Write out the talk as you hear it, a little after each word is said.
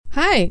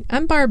Hi,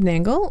 I'm Barb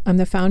Nangle. I'm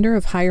the founder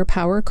of Higher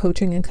Power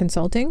Coaching and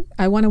Consulting.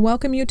 I want to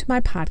welcome you to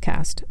my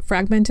podcast,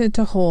 Fragmented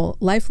to Whole: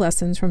 Life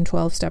Lessons from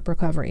 12-Step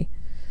Recovery.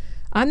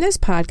 On this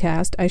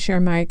podcast, I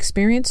share my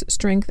experience,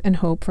 strength, and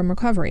hope from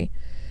recovery.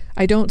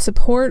 I don't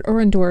support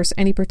or endorse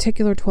any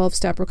particular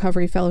 12-Step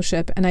Recovery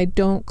Fellowship, and I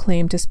don't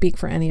claim to speak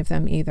for any of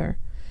them either.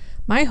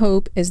 My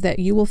hope is that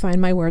you will find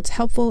my words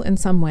helpful in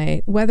some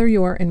way, whether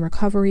you're in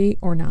recovery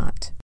or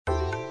not.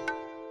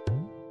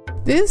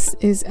 This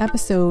is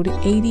episode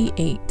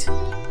 88,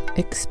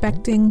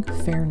 Expecting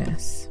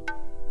Fairness.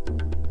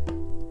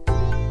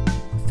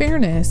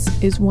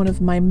 Fairness is one of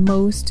my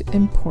most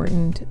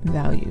important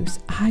values.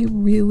 I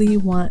really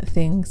want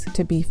things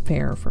to be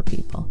fair for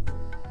people.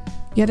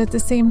 Yet at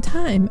the same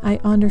time, I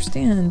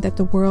understand that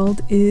the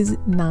world is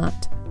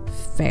not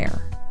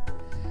fair.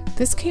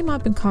 This came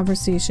up in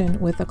conversation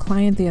with a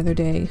client the other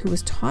day who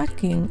was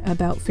talking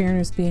about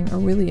fairness being a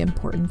really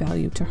important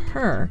value to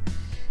her,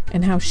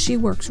 and how she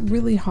works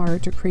really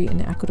hard to create an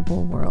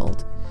equitable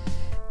world.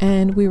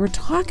 And we were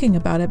talking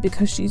about it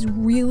because she's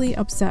really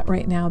upset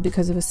right now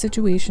because of a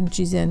situation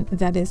she's in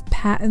that is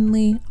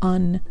patently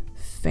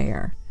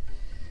unfair.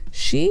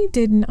 She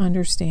didn't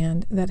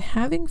understand that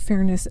having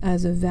fairness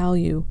as a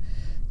value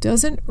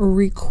doesn't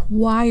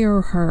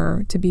require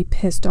her to be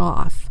pissed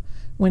off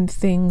when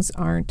things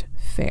aren't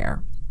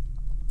fair.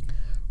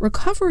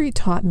 Recovery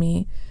taught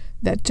me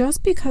that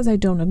just because I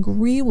don't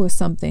agree with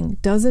something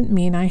doesn't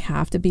mean I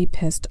have to be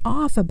pissed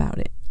off about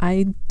it.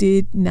 I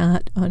did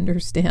not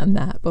understand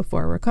that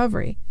before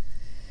recovery.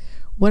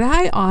 What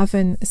I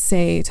often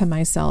say to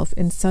myself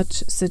in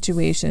such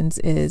situations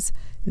is,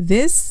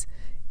 this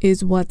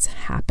is what's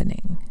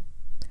happening.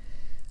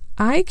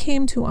 I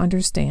came to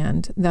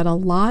understand that a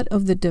lot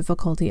of the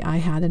difficulty I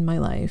had in my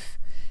life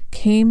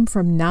came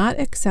from not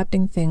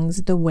accepting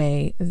things the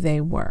way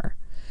they were.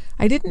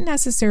 I didn't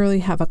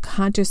necessarily have a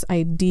conscious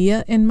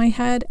idea in my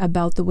head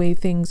about the way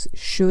things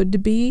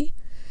should be,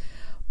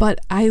 but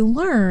I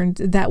learned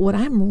that when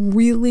I'm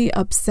really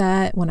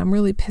upset, when I'm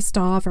really pissed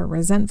off or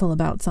resentful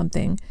about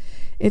something,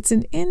 it's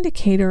an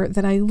indicator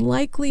that I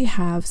likely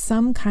have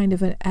some kind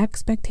of an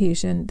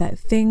expectation that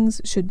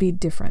things should be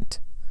different.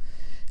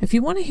 If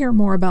you want to hear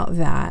more about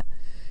that,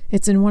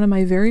 it's in one of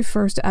my very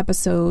first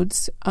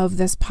episodes of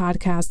this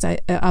podcast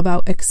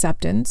about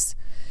acceptance.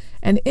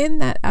 And in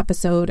that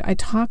episode, I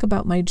talk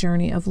about my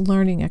journey of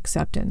learning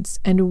acceptance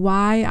and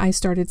why I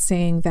started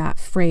saying that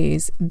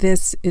phrase,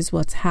 "this is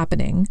what's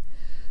happening,"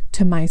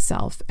 to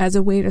myself as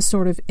a way to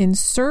sort of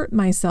insert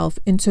myself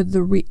into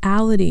the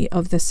reality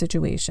of the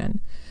situation,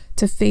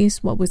 to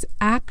face what was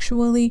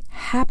actually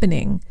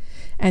happening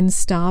and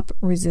stop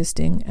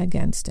resisting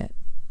against it.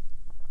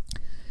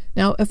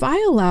 Now, if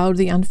I allowed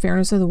the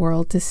unfairness of the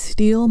world to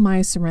steal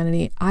my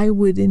serenity, I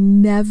would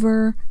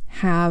never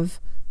have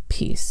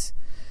peace.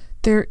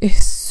 There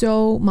is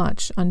so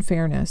much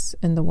unfairness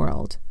in the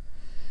world.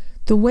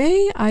 The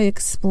way I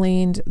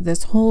explained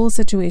this whole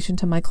situation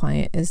to my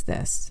client is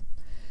this.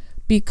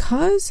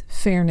 Because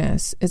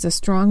fairness is a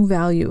strong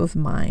value of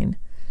mine,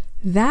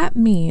 that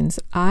means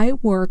I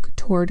work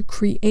toward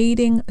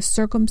creating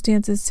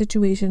circumstances,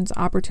 situations,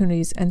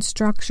 opportunities, and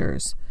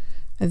structures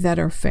that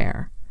are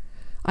fair.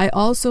 I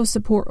also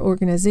support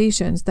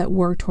organizations that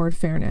work toward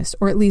fairness,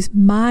 or at least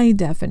my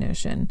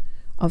definition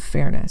of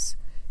fairness.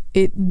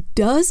 It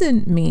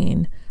doesn't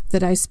mean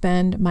that I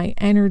spend my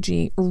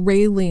energy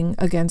railing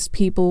against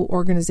people,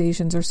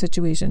 organizations, or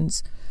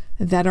situations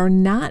that are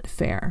not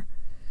fair.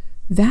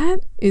 That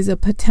is a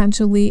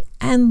potentially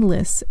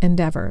endless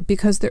endeavor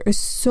because there is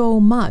so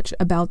much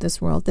about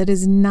this world that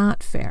is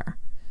not fair.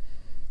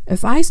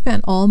 If I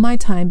spent all my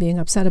time being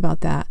upset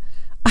about that,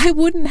 I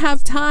wouldn't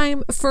have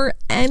time for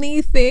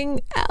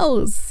anything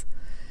else.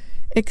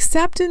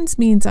 Acceptance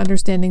means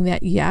understanding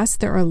that, yes,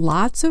 there are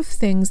lots of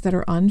things that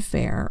are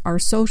unfair. Our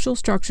social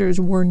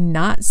structures were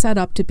not set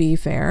up to be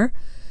fair.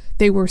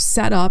 They were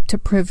set up to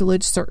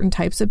privilege certain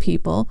types of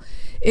people.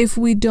 If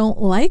we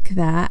don't like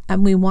that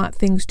and we want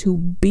things to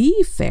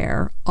be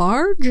fair,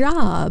 our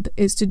job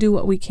is to do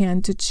what we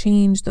can to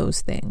change those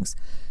things,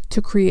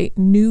 to create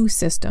new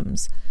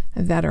systems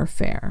that are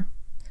fair.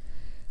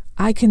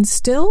 I can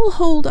still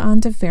hold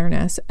on to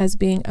fairness as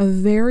being a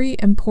very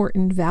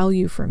important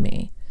value for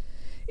me.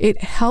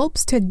 It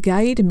helps to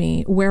guide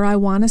me where I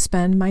want to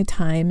spend my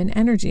time and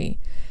energy.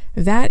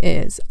 That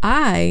is,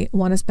 I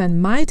want to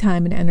spend my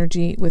time and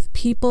energy with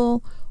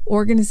people,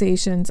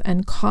 organizations,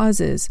 and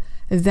causes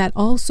that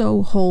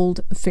also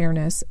hold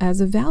fairness as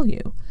a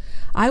value.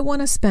 I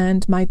want to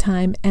spend my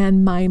time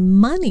and my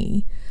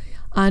money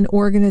on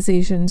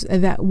organizations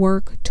that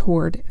work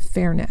toward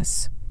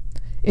fairness.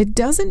 It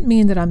doesn't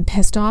mean that I'm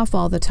pissed off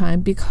all the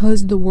time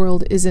because the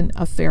world isn't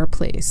a fair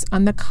place.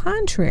 On the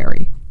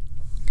contrary,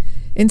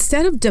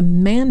 instead of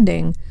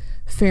demanding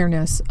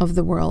fairness of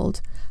the world,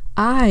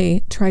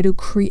 I try to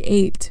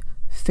create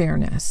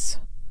fairness.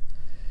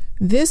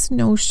 This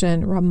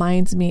notion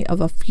reminds me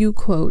of a few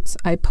quotes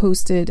I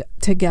posted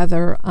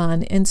together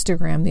on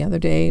Instagram the other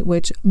day,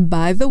 which,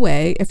 by the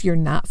way, if you're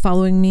not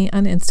following me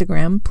on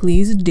Instagram,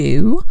 please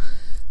do.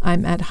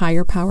 I'm at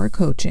Higher Power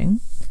Coaching.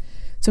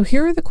 So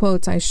here are the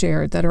quotes I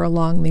shared that are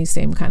along these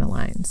same kind of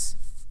lines.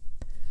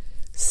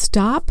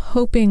 Stop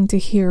hoping to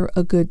hear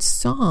a good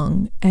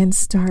song and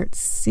start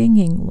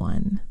singing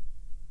one.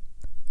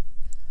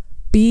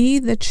 Be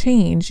the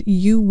change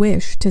you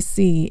wish to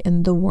see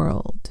in the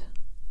world.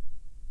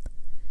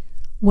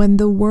 When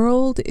the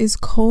world is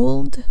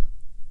cold,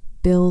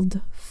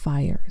 build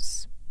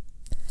fires.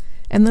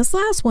 And this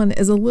last one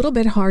is a little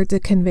bit hard to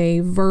convey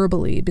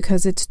verbally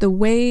because it's the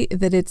way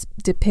that it's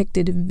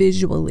depicted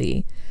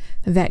visually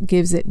that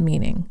gives it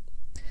meaning.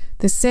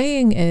 The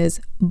saying is,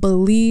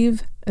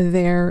 believe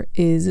there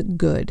is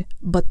good.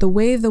 But the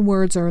way the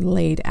words are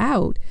laid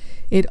out,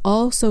 it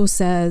also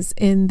says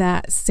in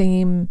that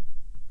same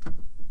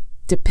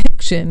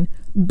depiction,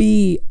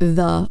 be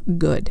the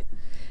good.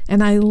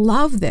 And I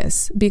love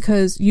this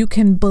because you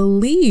can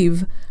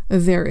believe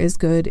there is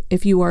good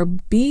if you are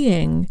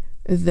being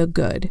the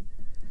good.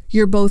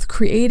 You're both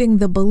creating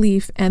the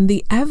belief and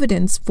the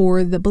evidence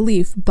for the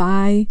belief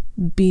by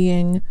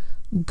being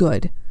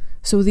good.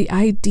 So the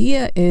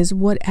idea is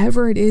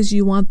whatever it is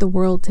you want the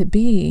world to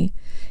be,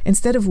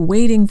 instead of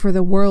waiting for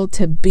the world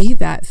to be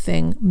that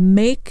thing,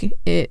 make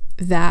it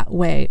that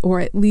way, or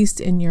at least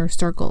in your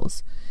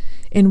circles,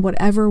 in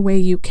whatever way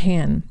you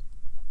can,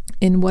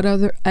 in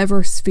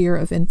whatever sphere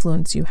of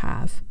influence you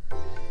have.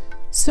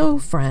 So,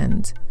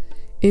 friend,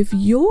 if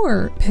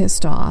you're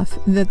pissed off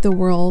that the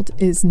world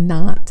is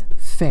not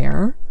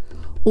fair,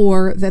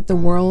 or that the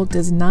world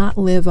does not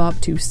live up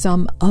to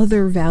some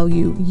other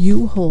value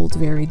you hold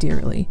very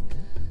dearly,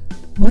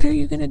 what are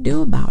you going to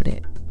do about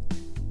it?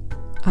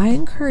 I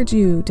encourage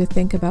you to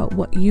think about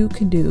what you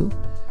can do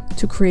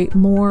to create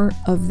more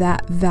of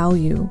that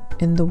value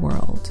in the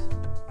world.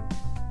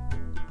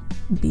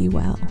 Be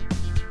well.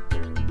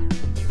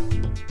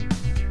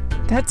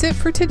 That's it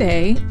for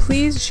today.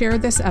 Please share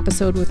this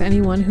episode with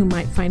anyone who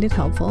might find it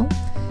helpful.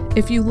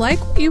 If you like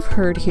what you've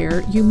heard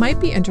here, you might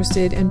be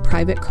interested in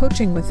private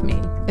coaching with me.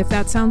 If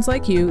that sounds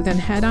like you, then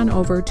head on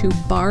over to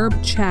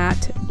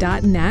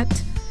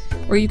barbchat.net,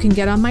 or you can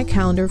get on my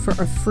calendar for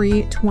a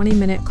free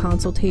 20-minute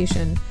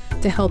consultation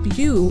to help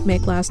you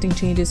make lasting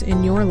changes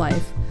in your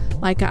life,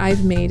 like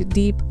I've made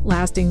deep,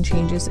 lasting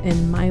changes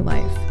in my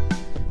life.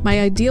 My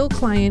ideal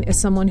client is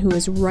someone who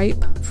is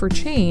ripe for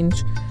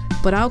change,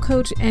 but I'll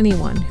coach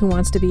anyone who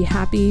wants to be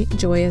happy,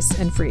 joyous,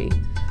 and free.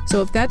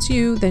 So if that's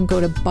you, then go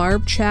to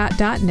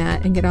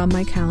barbchat.net and get on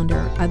my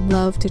calendar. I'd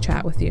love to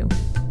chat with you.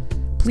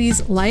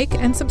 Please like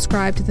and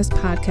subscribe to this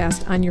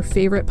podcast on your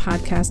favorite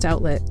podcast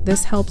outlet.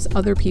 This helps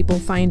other people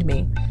find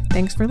me.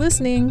 Thanks for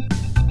listening.